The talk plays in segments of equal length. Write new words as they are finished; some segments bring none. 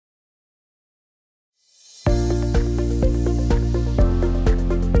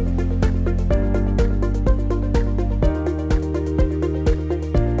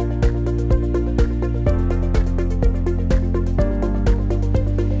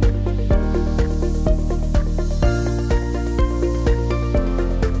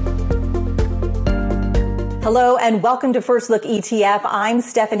Hello and welcome to First Look ETF. I'm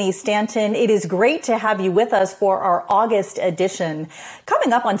Stephanie Stanton. It is great to have you with us for our August edition.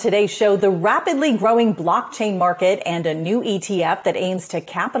 Coming up on today's show, the rapidly growing blockchain market and a new ETF that aims to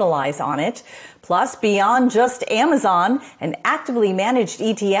capitalize on it. Plus, beyond just Amazon, an actively managed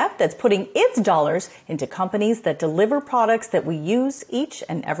ETF that's putting its dollars into companies that deliver products that we use each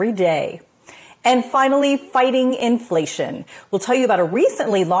and every day. And finally, fighting inflation. We'll tell you about a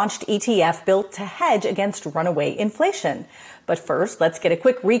recently launched ETF built to hedge against runaway inflation. But first, let's get a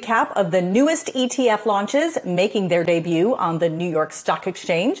quick recap of the newest ETF launches making their debut on the New York Stock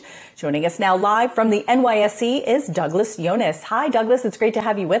Exchange. Joining us now live from the NYSE is Douglas Yones. Hi, Douglas. It's great to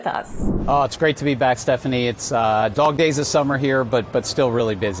have you with us. Oh, it's great to be back, Stephanie. It's dog days of summer here, but still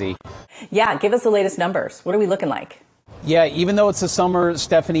really busy. Yeah, give us the latest numbers. What are we looking like? Yeah, even though it's the summer,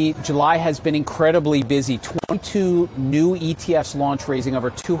 Stephanie, July has been incredibly busy. 22 new ETFs launched, raising over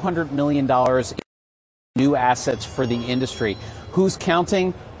 $200 million in new assets for the industry. Who's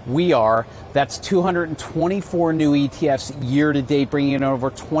counting? We are. That's 224 new ETFs year to date, bringing in over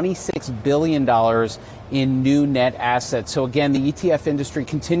 $26 billion in new net assets. So again, the ETF industry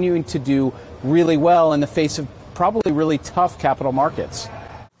continuing to do really well in the face of probably really tough capital markets.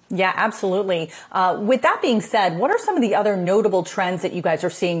 Yeah, absolutely. With that being said, what are some of the other notable trends that you guys are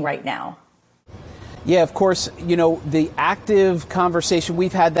seeing right now? Yeah, of course, you know, the active conversation,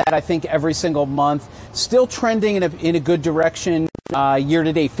 we've had that, I think, every single month, still trending in a good direction. Year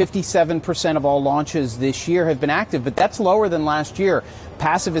to date, 57% of all launches this year have been active, but that's lower than last year.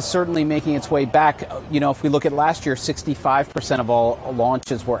 Passive is certainly making its way back. You know, if we look at last year, 65% of all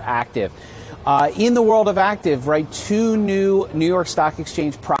launches were active. In the world of active, right, 2 new New York Stock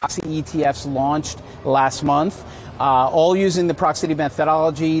Exchange proxy ETFs launched last month, all using the proxy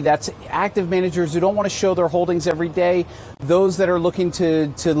methodology. That's active managers who don't want to show their holdings every day. Those that are looking to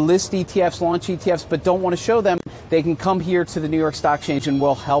list ETFs, launch ETFs, but don't want to show them, they can come here to the New York Stock Exchange and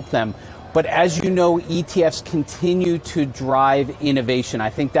we'll help them. But as you know, ETFs continue to drive innovation. I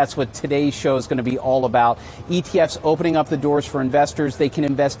think that's what today's show is going to be all about. ETFs opening up the doors for investors. They can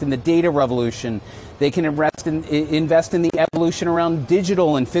invest in the data revolution. They can invest in the evolution around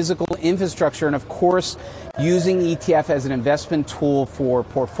digital and physical infrastructure. And of course, using ETF as an investment tool for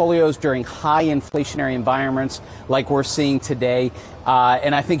portfolios during high inflationary environments like we're seeing today.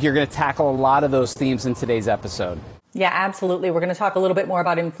 And I think you're going to tackle a lot of those themes in today's episode. Yeah, absolutely. We're going to talk a little bit more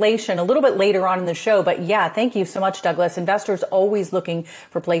about inflation a little bit later on in the show. But yeah, thank you so much, Douglas. Investors always looking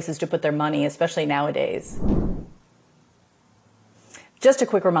for places to put their money, especially nowadays. Just a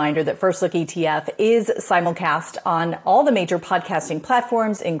quick reminder that First Look ETF is simulcast on all the major podcasting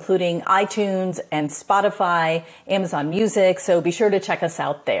platforms, including iTunes and Spotify, Amazon Music. So be sure to check us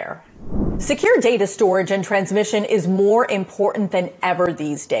out there. Secure data storage and transmission is more important than ever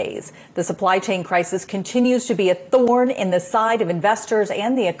these days. The supply chain crisis continues to be a thorn in the side of investors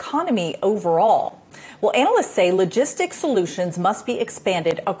and the economy overall. Well, analysts say logistics solutions must be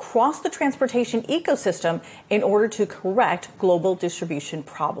expanded across the transportation ecosystem in order to correct global distribution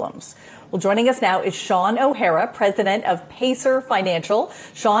problems. Well, joining us now is Sean O'Hara, president of Pacer Financial.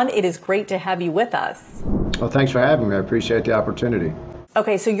 Sean, it is great to have you with us. Well, thanks for having me. I appreciate the opportunity.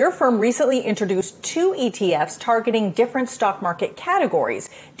 Okay, so your firm recently introduced 2 ETFs targeting different stock market categories,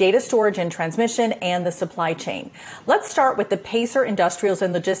 data storage and transmission, and the supply chain. Let's start with the Pacer Industrials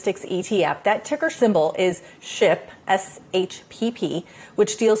and Logistics ETF. That ticker symbol is SHIP, SHPP,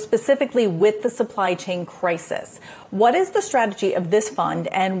 which deals specifically with the supply chain crisis. What is the strategy of this fund,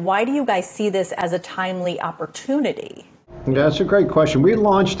 and why do you guys see this as a timely opportunity? Yeah, that's a great question. We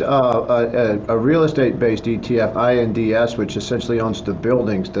launched a real estate-based ETF, INDS, which essentially owns the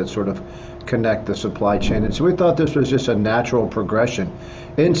buildings that sort of connect the supply chain. And so we thought this was just a natural progression.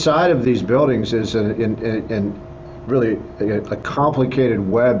 Inside of these buildings is really a complicated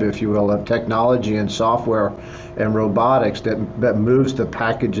web, if you will, of technology and software and robotics that moves the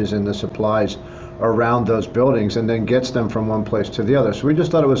packages and the supplies around those buildings and then gets them from one place to the other. So we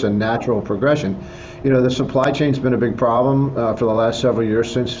just thought it was a natural progression. You know, the supply chain's been a big problem for the last several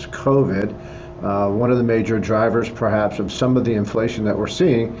years since COVID. One of the major drivers, perhaps, of some of the inflation that we're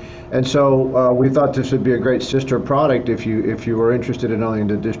seeing. And so we thought this would be a great sister product. If you were interested in owning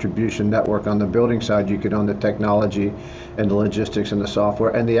the distribution network on the building side, you could own the technology and the logistics and the software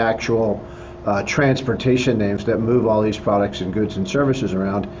and the actual transportation names that move all these products and goods and services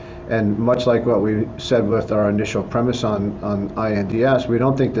around. And much like what we said with our initial premise on INDS, we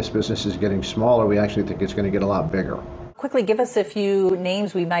don't think this business is getting smaller. We actually think it's going to get a lot bigger. Quickly, give us a few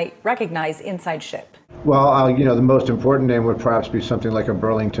names we might recognize inside SHIP. Well, the most important name would perhaps be something like a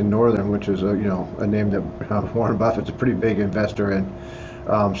Burlington Northern, which is a name that Warren Buffett's a pretty big investor in.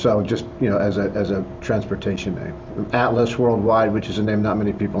 So just as a transportation name, Atlas Worldwide, which is a name not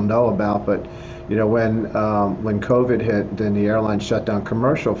many people know about, but when COVID hit, then the airlines shut down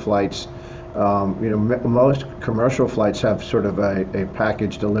commercial flights. Most commercial flights have sort of a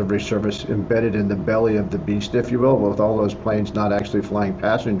package delivery service embedded in the belly of the beast, if you will, with all those planes not actually flying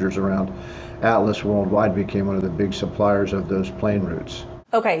passengers around. Atlas Worldwide became one of the big suppliers of those plane routes.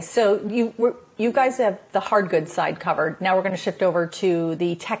 Okay, so you guys have the hard goods side covered. Now we're going to shift over to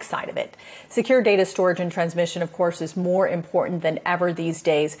the tech side of it. Secure data storage and transmission, of course, is more important than ever these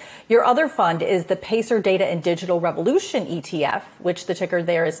days. Your other fund is the Pacer Data and Digital Revolution ETF, which the ticker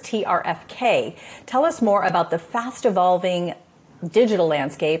there is TRFK. Tell us more about the fast evolving digital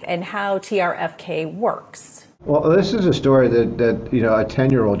landscape and how TRFK works. Well, this is a story that a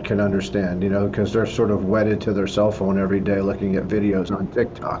 10-year-old can understand, because they're sort of wedded to their cell phone every day looking at videos on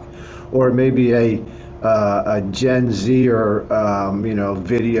TikTok, or maybe a Gen Z or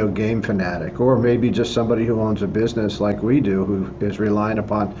video game fanatic, or maybe just somebody who owns a business like we do who is relying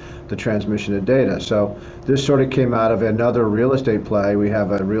upon the transmission of data. So this sort of came out of another real estate play. We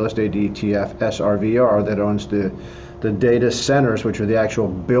have a real estate ETF, SRVR, that owns the data centers, which are the actual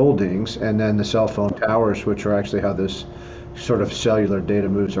buildings, and then the cell phone towers, which are actually how this sort of cellular data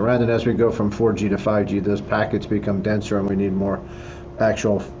moves around. And as we go from 4G to 5G, those packets become denser and we need more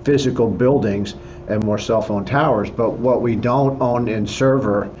actual physical buildings and more cell phone towers. But what we don't own in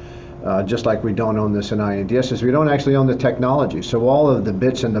server, just like we don't own this in INDS, is we don't actually own the technology. So all of the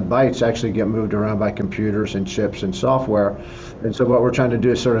bits and the bytes actually get moved around by computers and chips and software. And so what we're trying to do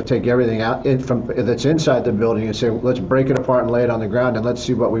is sort of take everything out that's inside the building and say, let's break it apart and lay it on the ground and let's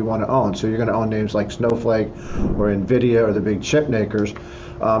see what we want to own. So you're going to own names like Snowflake or NVIDIA or the big chip makers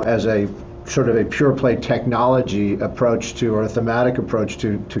as a sort of a pure play technology approach to, or a thematic approach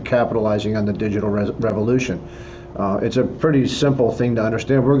to capitalizing on the digital revolution. It's a pretty simple thing to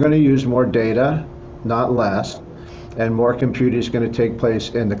understand. We're going to use more data, not less, and more computing is going to take place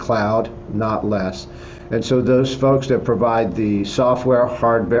in the cloud, not less. And so those folks that provide the software,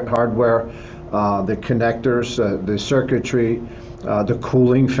 hardware, the connectors, the circuitry, the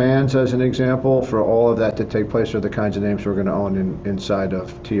cooling fans, as an example, for all of that to take place are the kinds of names we're going to own inside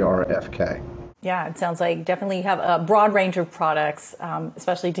of TRFK. Yeah, it sounds like definitely have a broad range of products,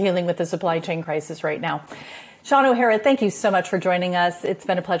 especially dealing with the supply chain crisis right now. Sean O'Hara, thank you so much for joining us. It's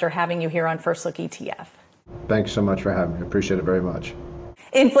been a pleasure having you here on First Look ETF. Thanks so much for having me. I appreciate it very much.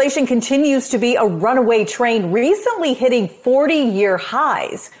 Inflation continues to be a runaway train, recently hitting 40-year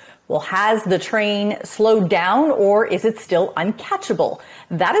highs. Well, has the train slowed down, or is it still uncatchable?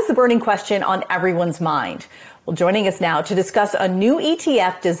 That is the burning question on everyone's mind. Well, joining us now to discuss a new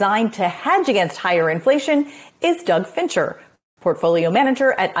ETF designed to hedge against higher inflation is Doug Fincher, Portfolio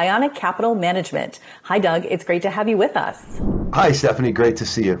Manager at Ionic Capital Management. Hi, Doug. It's great to have you with us. Hi, Stephanie. Great to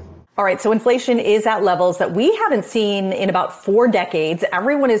see you. All right. So inflation is at levels that we haven't seen in about 4 decades.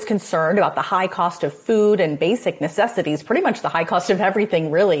 Everyone is concerned about the high cost of food and basic necessities, pretty much the high cost of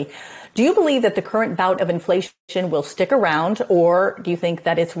everything, really. Do you believe that the current bout of inflation will stick around, or do you think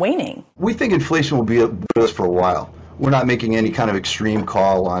that it's waning? We think inflation will be with us for a while. We're not making any kind of extreme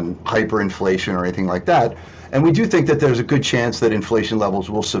call on hyperinflation or anything like that. And we do think that there's a good chance that inflation levels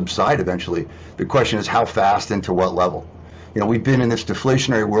will subside eventually. The question is how fast and to what level. We've been in this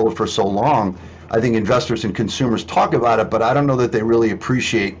deflationary world for so long. I think investors and consumers talk about it, but I don't know that they really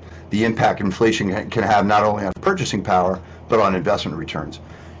appreciate the impact inflation can have not only on purchasing power, but on investment returns.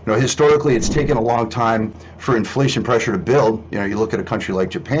 Historically, it's taken a long time for inflation pressure to build. You look at a country like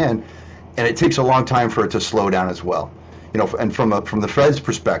Japan, and it takes a long time for it to slow down as well. And from the Fed's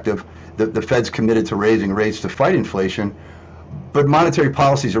perspective, the Fed's committed to raising rates to fight inflation, but monetary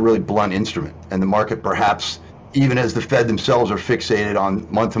policy is a really blunt instrument, and the market perhaps, even as the Fed themselves are fixated on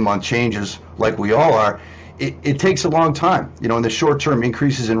month-to-month changes like we all are, it takes a long time. In the short-term,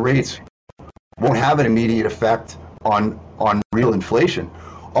 increases in rates won't have an immediate effect on real inflation.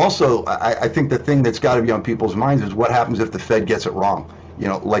 Also, I think the thing that's got to be on people's minds is what happens if the Fed gets it wrong,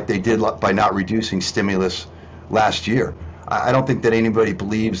 like they did by not reducing stimulus last year. I don't think that anybody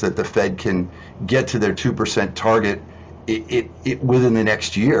believes that the Fed can get to their 2% target within the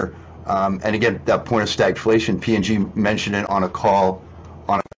next year. And again, that point of stagflation, P&G mentioned it on a call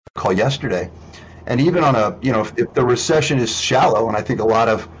yesterday. And even on if the recession is shallow, and I think a lot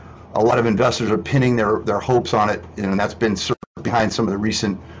of investors are pinning their hopes on it, and that's been sort of behind some of the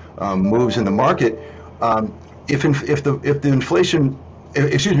recent moves in the market. If the inflation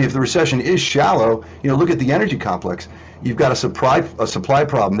excuse me, if the recession is shallow, look at the energy complex. You've got a supply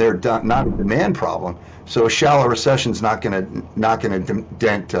problem there, not a demand problem. So a shallow recession is not going to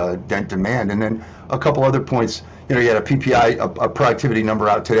dent demand. And then a couple other points. You had a PPI, a productivity number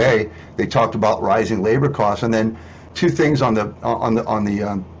out today. They talked about rising labor costs, and then two things on the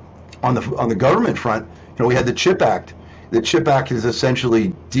government front. We had the CHIP Act. The CHIP Act is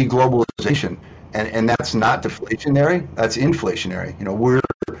essentially deglobalization, and that's not deflationary. That's inflationary.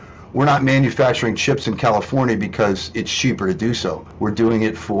 We're not manufacturing chips in California because it's cheaper to do so. We're doing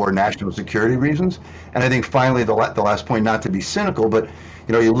it for national security reasons. And I think finally the last point, not to be cynical, but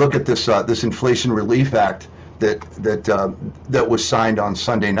you look at this Inflation Relief Act that was signed on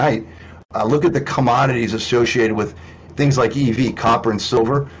Sunday night. Look at the commodities associated with things like EV, copper and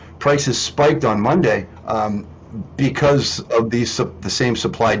silver. Prices spiked on Monday because of the same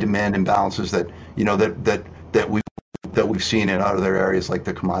supply-demand imbalances that we've seen in other areas like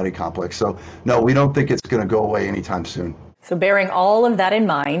the commodity complex. So no, we don't think it's going to go away anytime soon. So bearing all of that in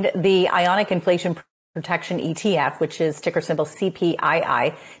mind, the Ionic Inflation Protection ETF, which is ticker symbol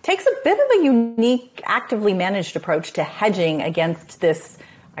CPII, takes a bit of a unique, actively managed approach to hedging against this,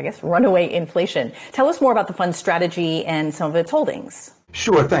 I guess, runaway inflation. Tell us more about the fund's strategy and some of its holdings.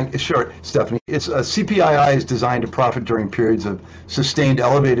 Sure, Stephanie. It's CPII is designed to profit during periods of sustained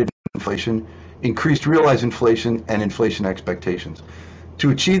elevated inflation, increased realized inflation, and inflation expectations.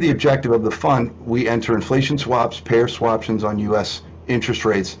 To achieve the objective of the fund, we enter inflation swaps, pair swaptions on U.S. interest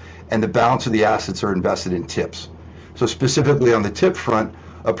rates, and the balance of the assets are invested in TIPS. So specifically on the TIP front,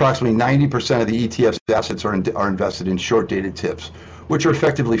 approximately 90% of the ETF's assets are invested in short-dated TIPS, which are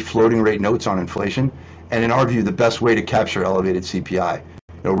effectively floating rate notes on inflation, and in our view, the best way to capture elevated CPI.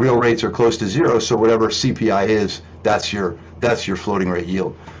 Real rates are close to zero, so whatever CPI is, that's your floating rate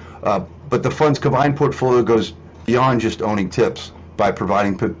yield. But the fund's combined portfolio goes beyond just owning TIPS by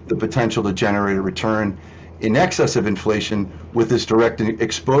providing the potential to generate a return in excess of inflation with this direct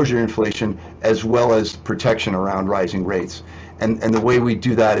exposure to inflation, as well as protection around rising rates. And the way we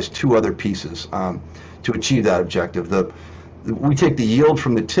do that is two other pieces to achieve that objective. We take the yield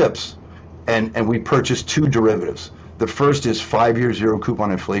from the TIPS and we purchase two derivatives. The first is 5-year zero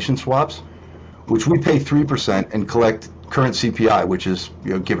coupon inflation swaps, which we pay 3% and collect current CPI, which is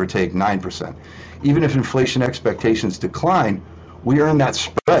give or take 9%. Even if inflation expectations decline, we earn that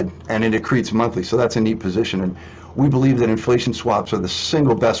spread and it accretes monthly. So that's a neat position. And we believe that inflation swaps are the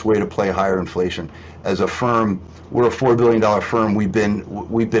single best way to play higher inflation. As a firm, we're a $4 billion firm. We've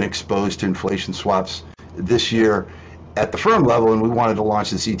been exposed to inflation swaps this year at the firm level, and we wanted to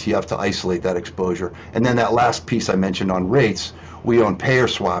launch this ETF to isolate that exposure. And then that last piece I mentioned on rates, we own pair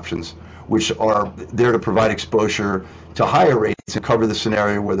swaptions, which are there to provide exposure to higher rates and cover the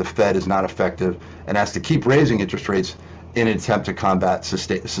scenario where the Fed is not effective and has to keep raising interest rates in an attempt to combat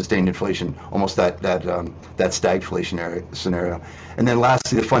sustained inflation, almost that stagflation scenario. And then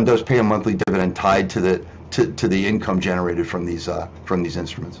lastly, the fund does pay a monthly dividend tied to the income generated from these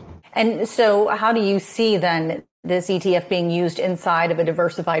instruments. And so how do you see then this ETF being used inside of a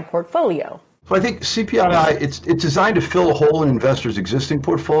diversified portfolio? So I think CPII, it's designed to fill a hole in investors' existing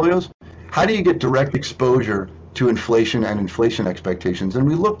portfolios. How do you get direct exposure to inflation and inflation expectations? And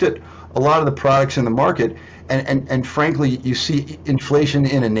we looked at a lot of the products in the market, and frankly, you see inflation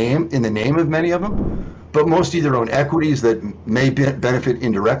in the name of many of them, but most either own equities that may benefit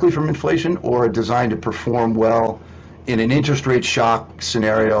indirectly from inflation or are designed to perform well in an interest rate shock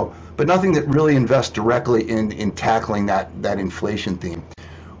scenario, but nothing that really invests directly in tackling that inflation theme.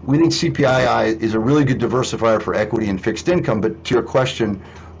 We think CPII is a really good diversifier for equity and fixed income, but to your question,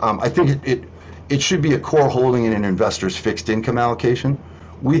 I think it should be a core holding in an investor's fixed income allocation.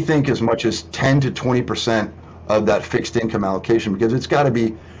 We think as much as 10 to 20% of that fixed income allocation, because it's got to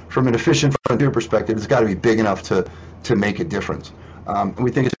be, from an efficient frontier perspective, it's got to be big enough to make a difference. And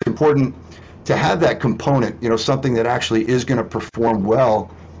we think it's important to have that component, something that actually is going to perform well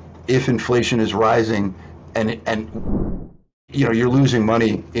if inflation is rising and you're losing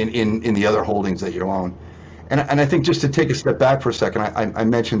money in the other holdings that you own. And I think just to take a step back for a second, I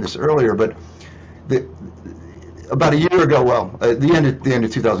mentioned this earlier, but about a year ago, at the end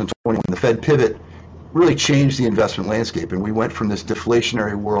of 2021, the Fed pivot really changed the investment landscape, and we went from this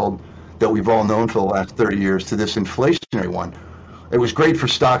deflationary world that we've all known for the last 30 years to this inflationary one. It was great for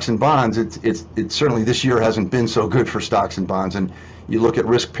stocks and bonds. It certainly this year hasn't been so good for stocks and bonds. And you look at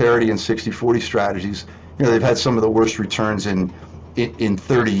risk parity and 60-40 strategies, they've had some of the worst returns in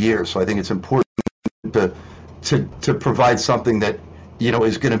 30 years. So I think it's important to provide something that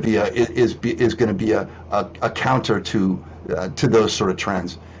is going to be a counter to those sort of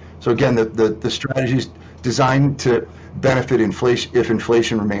trends. So again, the strategy is designed to benefit inflation if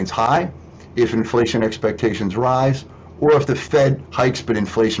inflation remains high, if inflation expectations rise, or if the Fed hikes but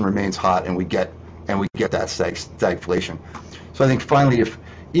inflation remains hot and we get that stagflation. So I think finally,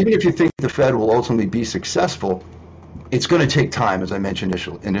 even if you think the Fed will ultimately be successful, it's going to take time, as I mentioned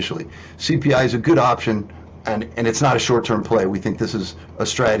initially. CPI is a good option, and it's not a short-term play. We think this is a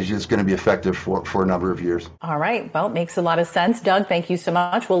strategy that's going to be effective for a number of years. All right. Well, it makes a lot of sense. Doug, thank you so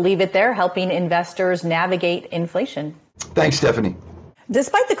much. We'll leave it there, helping investors navigate inflation. Thanks, Stephanie.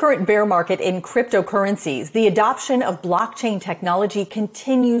 Despite the current bear market in cryptocurrencies, the adoption of blockchain technology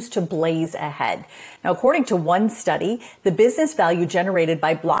continues to blaze ahead. Now, according to one study, the business value generated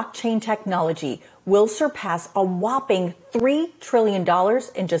by blockchain technology will surpass a whopping $3 trillion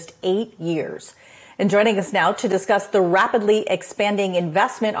in just 8 years. And joining us now to discuss the rapidly expanding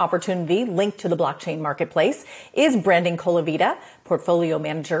investment opportunity linked to the blockchain marketplace is Brandon Colavita, portfolio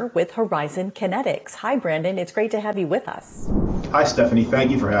manager with Horizon Kinetics. Hi, Brandon. It's great to have you with us. Hi, Stephanie.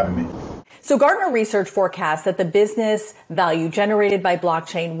 Thank you for having me. So Gartner Research forecasts that the business value generated by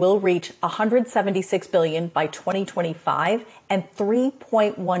blockchain will reach $176 billion by 2025 and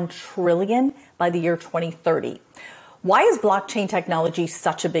 $3.1 trillion by the year 2030. Why is blockchain technology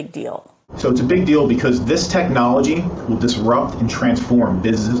such a big deal? So it's a big deal because this technology will disrupt and transform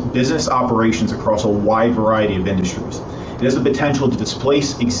business operations across a wide variety of industries. It has the potential to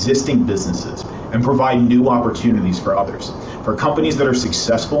displace existing businesses and provide new opportunities for others. For companies that are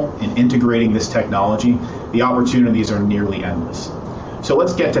successful in integrating this technology, the opportunities are nearly endless. So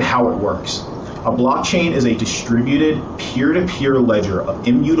let's get to how it works. A blockchain is a distributed peer-to-peer ledger of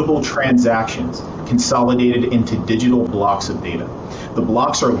immutable transactions consolidated into digital blocks of data. The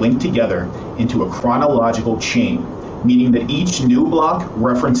blocks are linked together into a chronological chain, meaning that each new block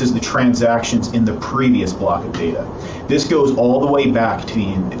references the transactions in the previous block of data. This goes all the way back to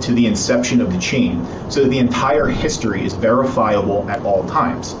the inception of the chain, so that the entire history is verifiable at all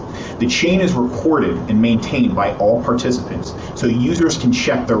times. The chain is recorded and maintained by all participants, so users can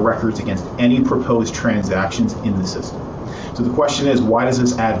check their records against any proposed transactions in the system. So the question is, why does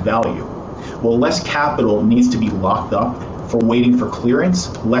this add value? Well, less capital needs to be locked up for waiting for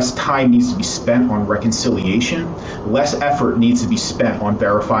clearance, less time needs to be spent on reconciliation, less effort needs to be spent on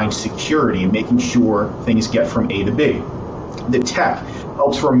verifying security and making sure things get from A to B. The tech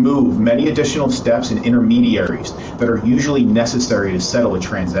helps remove many additional steps and intermediaries that are usually necessary to settle a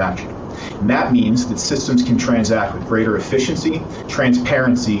transaction. And that means that systems can transact with greater efficiency,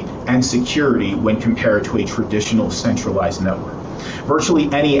 transparency, and security when compared to a traditional centralized network. Virtually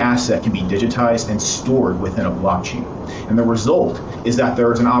any asset can be digitized and stored within a blockchain. And the result is that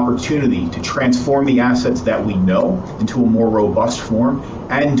there is an opportunity to transform the assets that we know into a more robust form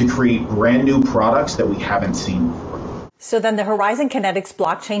and to create brand new products that we haven't seen before. So then the Horizon Kinetics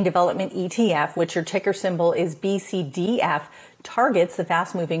Blockchain Development ETF, which your ticker symbol is BCDF, targets the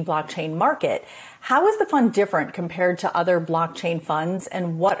fast-moving blockchain market. How is the fund different compared to other blockchain funds,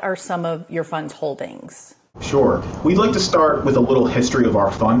 and what are some of your fund's holdings? Sure. We'd like to start with a little history of our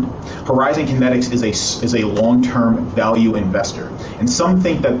fund. Horizon Kinetics is a long-term value investor, and some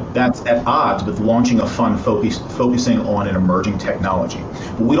think that that's at odds with launching a fund focusing on an emerging technology.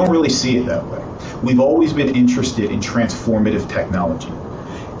 But we don't really see it that way. We've always been interested in transformative technology.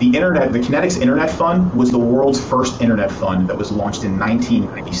 The Kinetics Internet Fund was the world's first internet fund that was launched in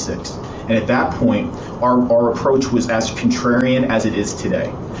 1996. And at that point, our approach was as contrarian as it is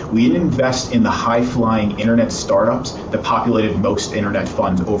today. We didn't invest in the high-flying internet startups that populated most internet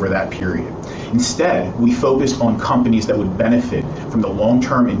funds over that period. Instead, we focused on companies that would benefit from the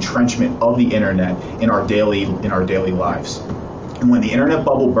long-term entrenchment of the internet in our daily lives. And when the internet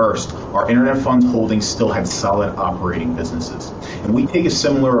bubble burst, our internet fund's holdings still had solid operating businesses. And we take a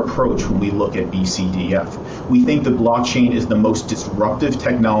similar approach when we look at BCDF. We think the blockchain is the most disruptive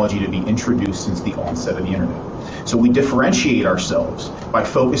technology to be introduced since the onset of the internet. So we differentiate ourselves by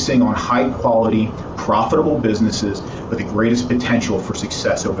focusing on high-quality, profitable businesses with the greatest potential for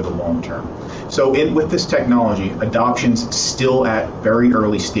success over the long term. So with this technology, adoption's still at very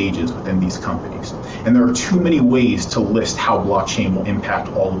early stages within these companies. And there are too many ways to list how blockchain will impact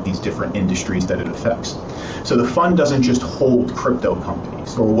all of these different industries that it affects. So the fund doesn't just hold crypto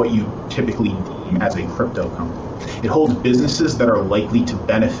companies or what you typically deem as a crypto company. It holds businesses that are likely to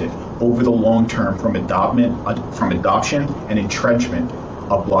benefit over the long term from adoption and entrenchment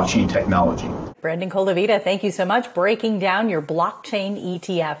of blockchain technology. Brandon Colavita, thank you so much, breaking down your blockchain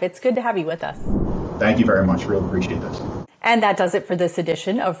ETF. It's good to have you with us. Thank you very much. Really appreciate this. And that does it for this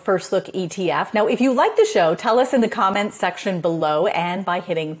edition of First Look ETF. Now, if you like the show, tell us in the comments section below and by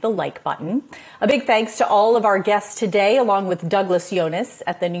hitting the like button. A big thanks to all of our guests today, along with Douglas Yones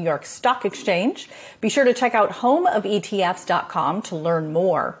at the New York Stock Exchange. Be sure to check out homeofetfs.com to learn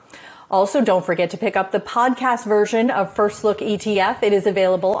more. Also, don't forget to pick up the podcast version of First Look ETF. It is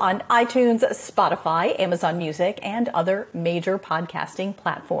available on iTunes, Spotify, Amazon Music, and other major podcasting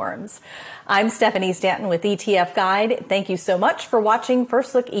platforms. I'm Stephanie Stanton with ETF Guide. Thank you so much for watching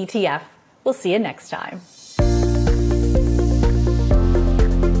First Look ETF. We'll see you next time.